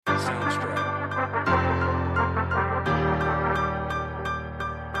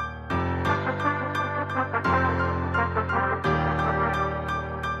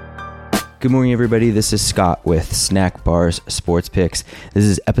Good morning, everybody. This is Scott with Snackbar's Sports Picks. This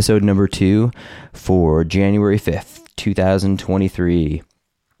is episode number 2 for January 5th, 2023.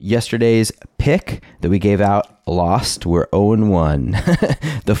 Yesterday's pick that we gave out lost. We're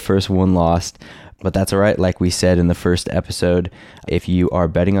 0-1. The first one lost, but that's all right. Like we said in the first episode, if you are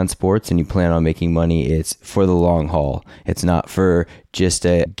betting on sports and you plan on making money, it's for the long haul. It's not for just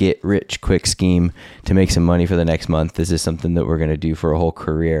a get rich quick scheme to make some money for the next month. This is something that we're going to do for a whole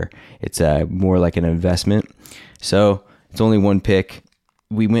career. It's more like an investment. So it's only one pick.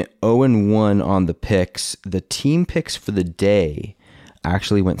 We went 0-1 on the picks. The team picks for the day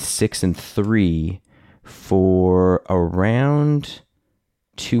actually went 6-3 for around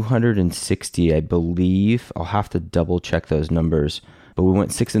 260, I believe. I'll have to double check those numbers, but we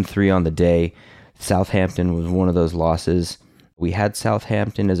went 6-3 on the day. Southampton was one of those losses. We had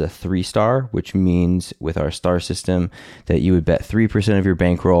Southampton as a 3-star, which means with our star system that you would bet 3% of your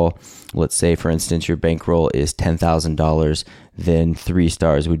bankroll. Let's say, for instance, your bankroll is $10,000, then 3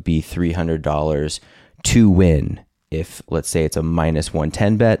 stars would be $300 to win. If, let's say, it's a minus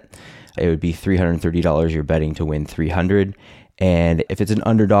 110 bet, it would be $330 you're betting to win 300. And if it's an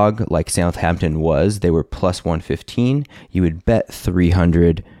underdog like Southampton was, they were plus 115, you would bet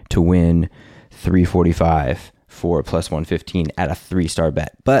 300 to win 345 for plus 115 at a 3-star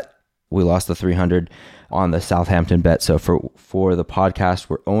bet. But we lost the 300 on the Southampton bet. So for the podcast,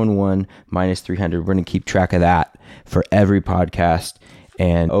 we're 0-1 minus 300. We're going to keep track of that for every podcast.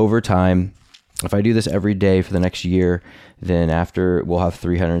 And over time, if I do this every day for the next year, then after we'll have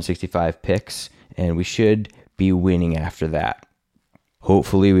 365 picks, and we should be winning after that.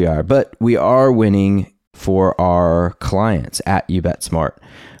 Hopefully we are. But we are winning for our clients at YouBetSmart.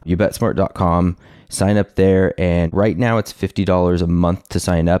 YouBetSmart.com. Sign up there, and right now it's $50 a month to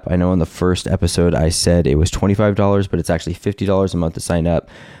sign up. I know in the first episode I said it was $25, but it's actually $50 a month to sign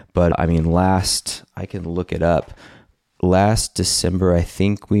up. But I mean, I can look it up. Last December, I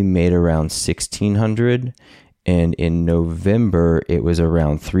think we made around $1,600, and in November, it was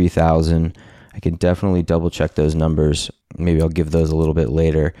around $3,000. I can definitely double check those numbers. Maybe I'll give those a little bit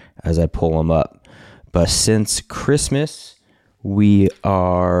later as I pull them up. But since Christmas, we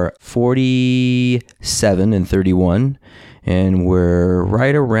are 47-31, and we're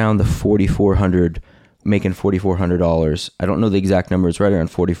right around the 4,400, making $4,400. I don't know the exact number. It's right around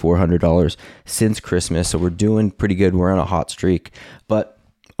 $4,400 since Christmas. So we're doing pretty good. We're on a hot streak, but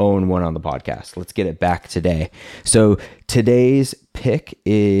 0-1 on the podcast. Let's get it back today. So today's pick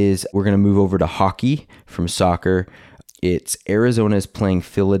is we're going to move over to hockey from soccer. It's Arizona's playing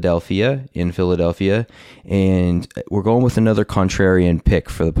Philadelphia in Philadelphia, and we're going with another contrarian pick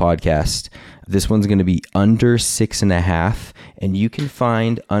for the podcast. This one's going to be under 6.5, and you can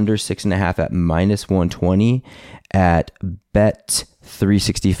find under 6.5 at minus 120 at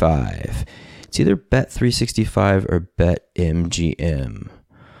Bet365. It's either Bet365 or BetMGM.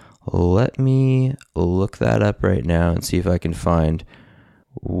 Let me look that up right now and see if I can find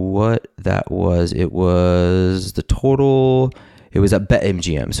what that was. It was the total. It was at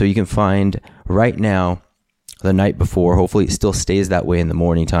BetMGM. So you can find right now, the night before, hopefully it still stays that way in the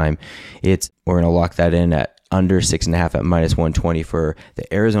morning time. We're going to lock that in at under 6.5 at minus 120 for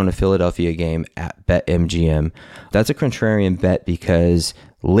the Arizona-Philadelphia game at BetMGM. That's a contrarian bet because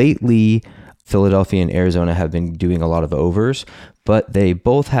lately Philadelphia and Arizona have been doing a lot of overs, but they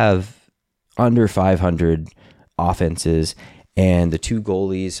both have under 500 offenses, and the two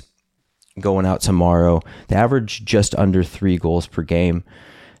goalies going out tomorrow, they average just under 3 goals per game.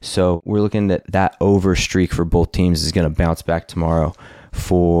 So we're looking at that over streak for both teams is going to bounce back tomorrow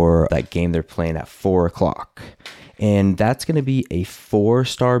for that game they're playing at 4 o'clock. And that's going to be a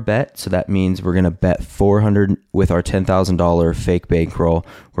 4-star bet. So that means we're going to bet 400 with our $10,000 fake bankroll.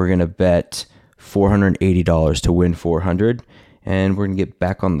 We're going to bet $480 to win 400. And we're going to get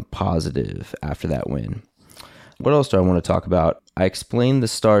back on the positive after that win. What else do I want to talk about? I explained the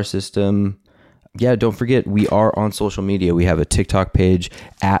star system. Yeah, don't forget, we are on social media. We have a TikTok page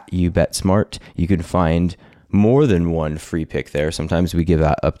at YouBetSmart. You can find more than one free pick there. Sometimes we give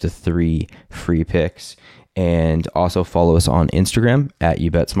out up to 3 free picks. And also follow us on Instagram at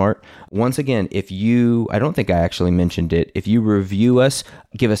YouBetSmart. Once again, I don't think I actually mentioned it, if you review us,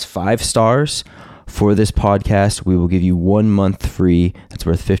 give us 5 stars for this podcast, we will give you 1 month free. That's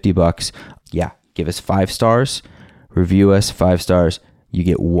worth $50. Yeah, give us 5 stars, review us 5 stars. You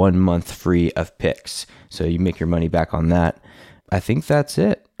get 1 month free of picks. So you make your money back on that. I think that's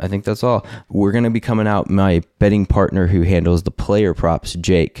it. I think that's all. We're going to be coming out, my betting partner who handles the player props,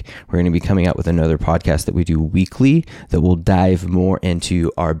 Jake, we're going to be coming out with another podcast that we do weekly that will dive more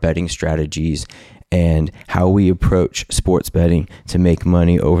into our betting strategies and how we approach sports betting to make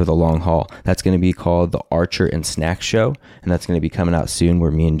money over the long haul. That's going to be called the Archer and Snack Show, and that's going to be coming out soon, where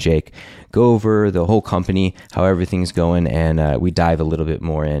me and Jake go over the whole company, how everything's going, and we dive a little bit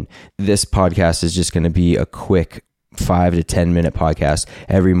more in. This podcast is just going to be a quick 5 to 10 minute podcast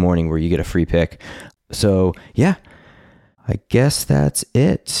every morning where you get a free pick. So yeah, I guess that's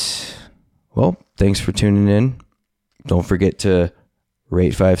it. Well, thanks for tuning in. Don't forget to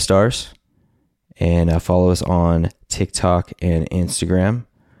rate 5 stars. And follow us on TikTok and Instagram.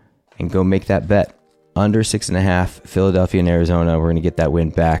 And go make that bet. Under 6.5, Philadelphia and Arizona. We're going to get that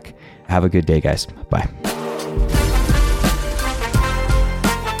win back. Have a good day, guys. Bye.